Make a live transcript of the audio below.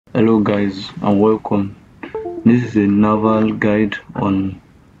Hello guys and welcome. This is a naval guide on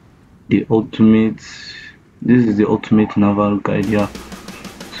the ultimate this is the ultimate naval guide here.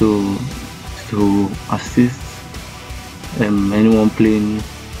 So to assist anyone playing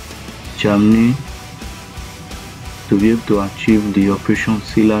Germany to be able to achieve the Operation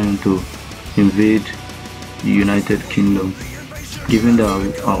Sea Lion to invade the United Kingdom. Given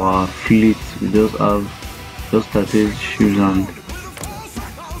that our fleet we just started ships and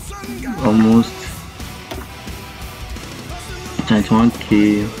almost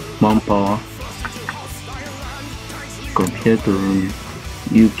 21k manpower compared to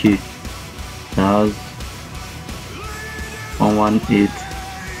UK that has 118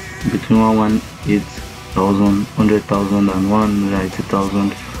 between 118,000, 100,000 and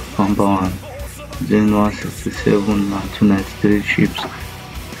 180,000 manpower, and then 167 and 293 ships.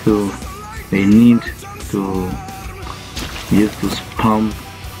 So we need to use to spam.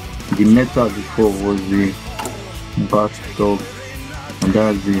 The meta before was the bathtub, and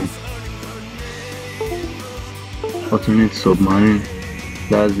that's the ultimate submarine.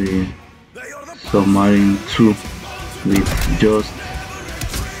 That's the submarine 2 with just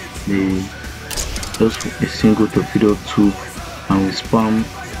a single torpedo tube, and we spam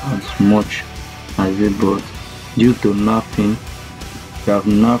as much as it, but due to nerfing, they have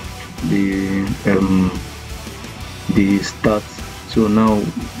nerfed the stats, so now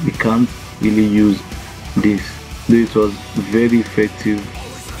we can't really use this, though it was very effective,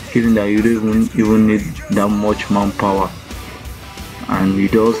 given that you don't even need that much manpower and you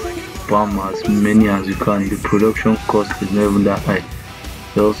just spam as many as you can. The production cost is not even that high,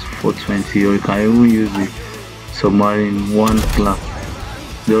 just 420, or you can even use the submarine 1 class,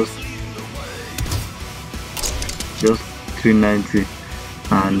 just 390,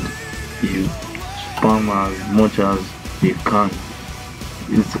 and you spam as much as you can.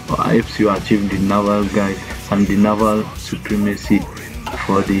 It helps you achieve the naval guide and the naval supremacy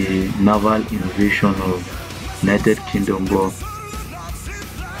for the naval invasion of United Kingdom.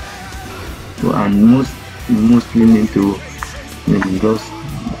 And mostly need to just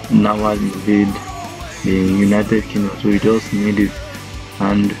naval invade the United Kingdom, so we just need it.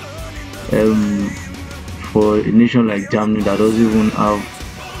 And for a nation like Germany that doesn't even have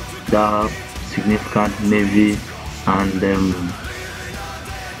that significant navy, and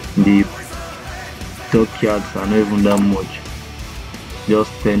the dockyards are not even that much, just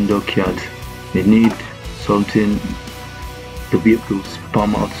 10 dockyards, they need something to be able to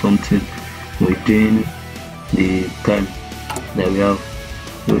spam out something within the time that we have.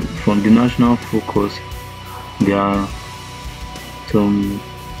 So from the national focus, there are some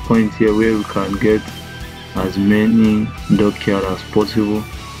points here where we can get as many dockyards as possible.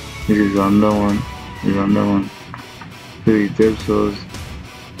 This is another one. So it helps us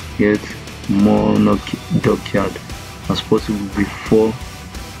get more dockyard as possible before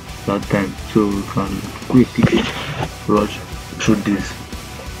that time, so we can quickly rush through this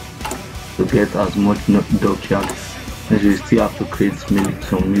to get as much dockyard. And we still have to create some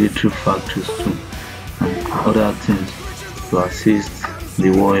military factories too and other things to assist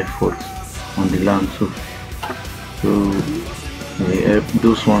the war effort on the land too. So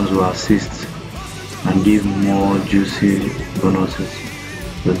those ones will assist and give more juicy bonuses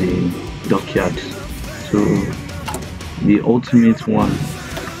to the dockyards. So the ultimate one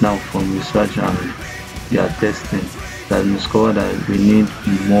now, from research and their testing, that discovered that we need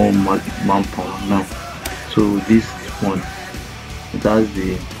more manpower now. So this one, it has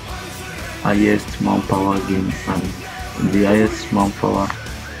the highest manpower gain and the highest manpower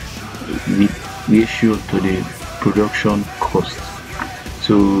ratio to the production cost.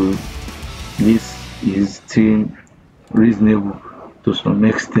 So this is still reasonable to some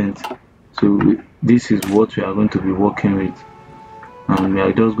extent. So this is what we are going to be working with, and we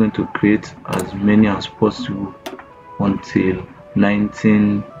are just going to create as many as possible until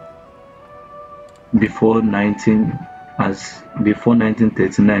before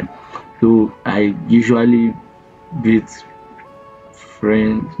 1939. So I usually beat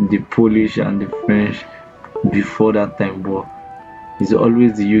the Polish and the French before that time, but it's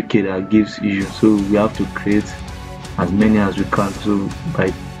always the UK that gives issue, so we have to create as many as we can. So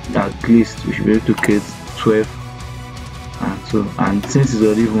by at least we should be able to create 12, and since it's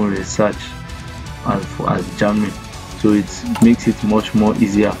already even research as Germany, so it makes it much more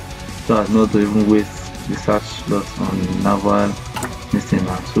easier, so as not to even waste research slots on naval this thing.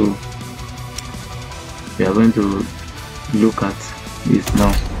 So we are going to look at this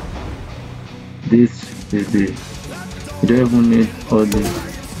now. This is the, you don't even need all these,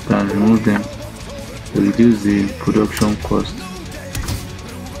 you can remove them to reduce the production cost.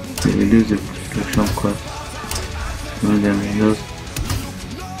 They reduce the production cost. And then we just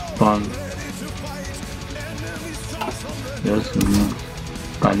spam, just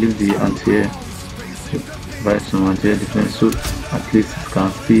can leave the anti-air, buy some anti-air defense so at least it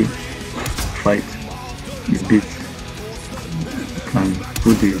can still fight the beat. Can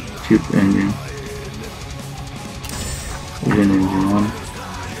put the cheap engine, even engine one.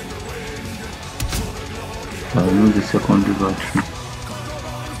 I remove the secondary battery.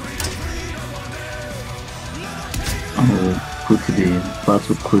 I will put the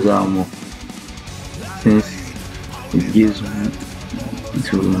battle cruiser armor since it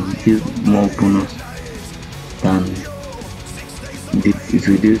will give more bonus than it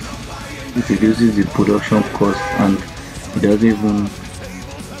reduces the production cost, and it doesn't even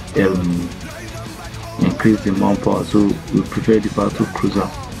increase the manpower. So we prefer the battle cruiser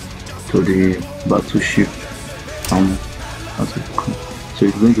to the battleship. So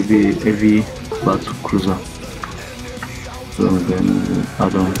it's going to be a heavy battle cruiser. So then we'll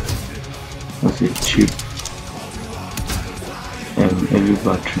add on as a cheap heavy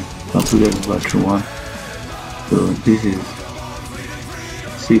battery. I'll put heavy battery 1. So this is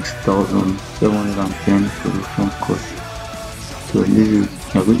 6,710 production cost. So this is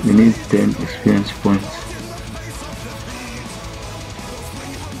we need 10 experience points.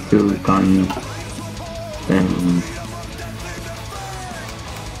 So we can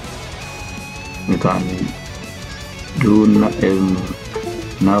do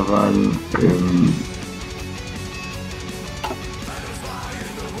naval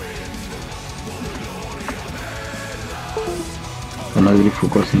I'm not really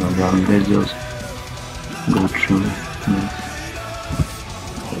focusing on that. Let's just go through this.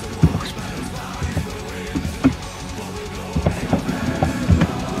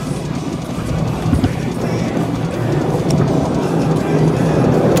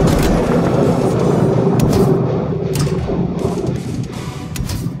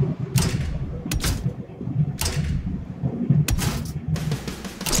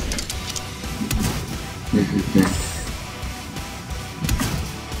 This is the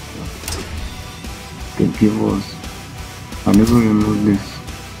give us. I never remove this.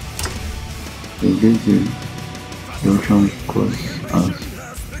 Reduce the production cost as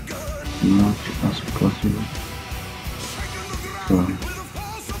much as possible. So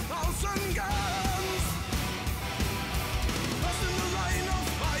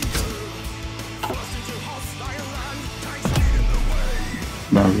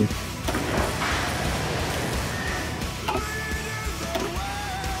that's it.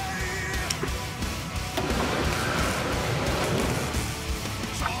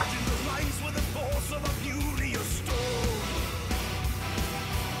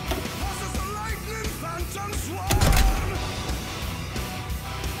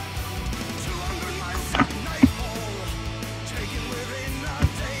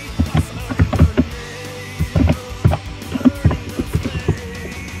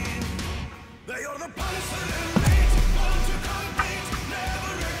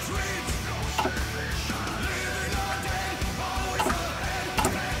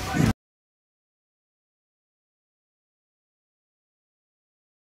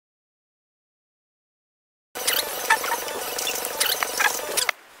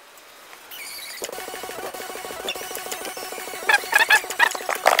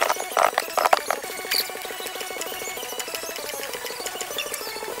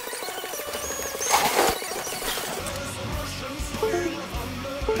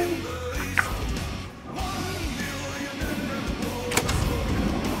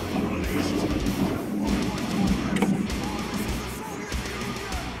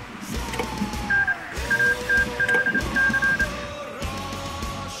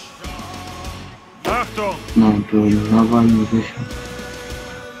 Now to Naval innovation.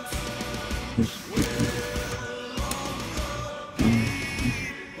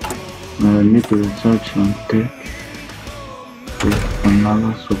 Now I need to research and take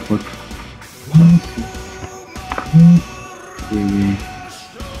naval support. The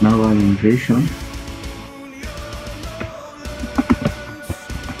naval invasion.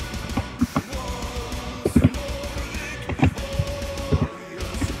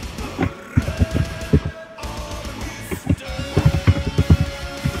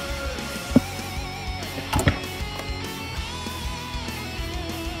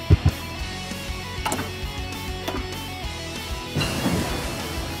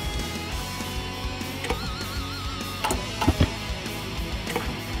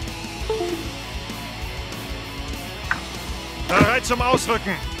 Bereit zum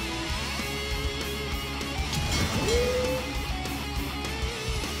Ausrücken!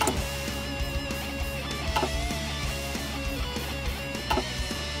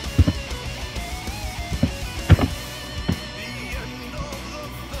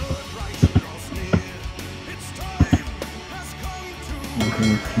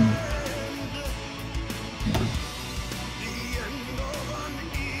 Okay.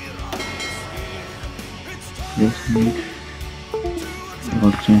 Just need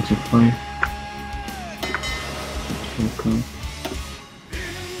about 25. Okay.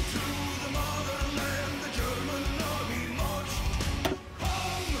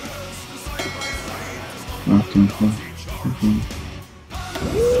 About 25. Okay.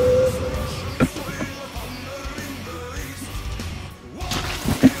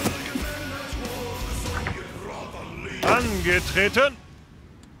 Angetreten.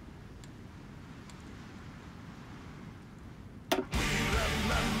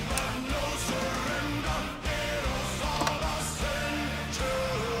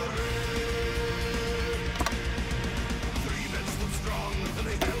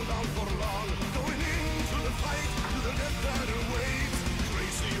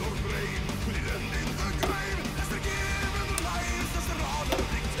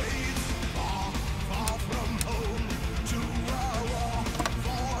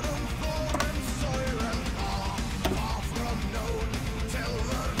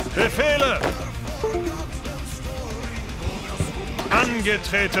 Befehle!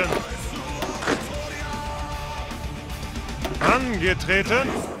 Angetreten! Angetreten!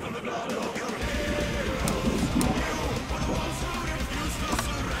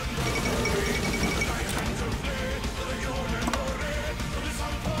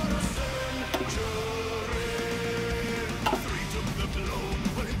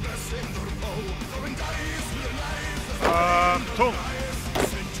 Achtung!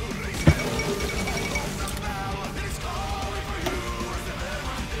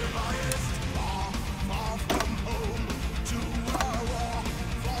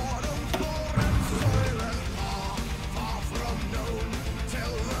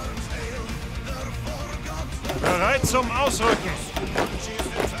 Bereit zum Ausrücken.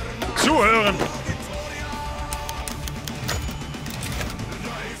 Zuhören.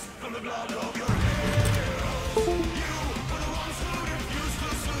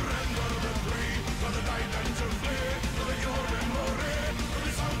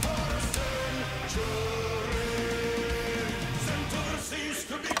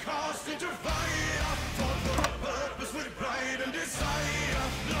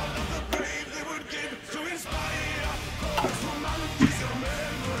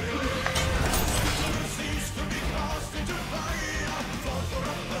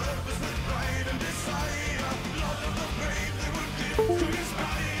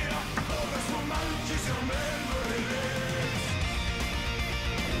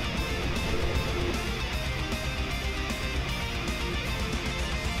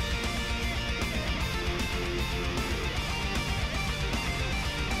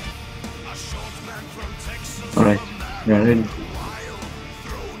 Alright, we are ready.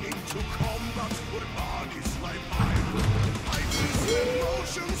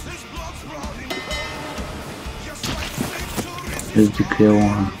 Let's declare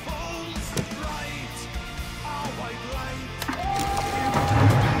one.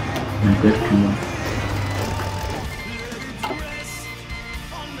 And let's come on.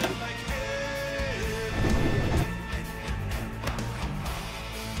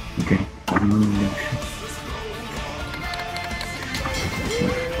 Okay,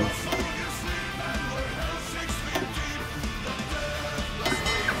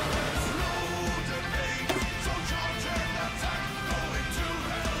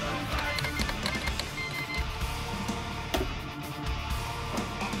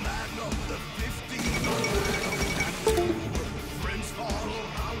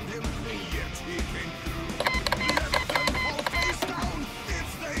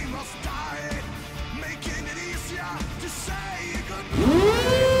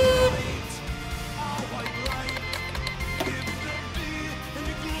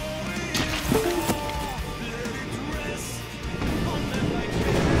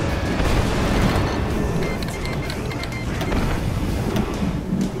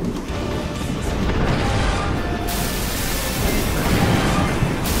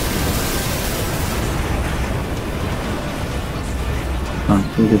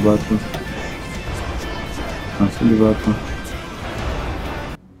 cancel the button. Cancel the button.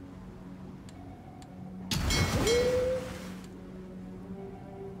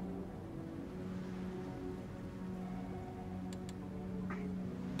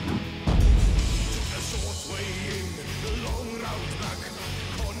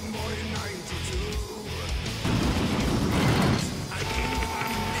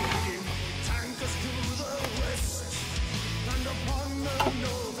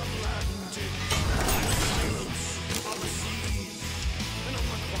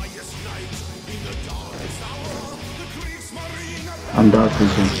 and that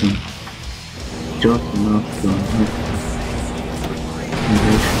is just enough to get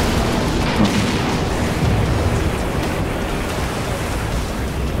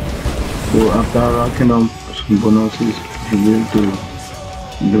so after racking up some bonuses you will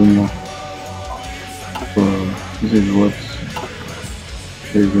do more. So this is what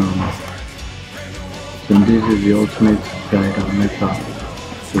is so this is the ultimate guide and meta.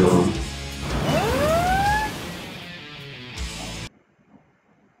 So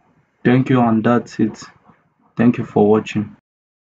thank you and that's it. Thank you for watching.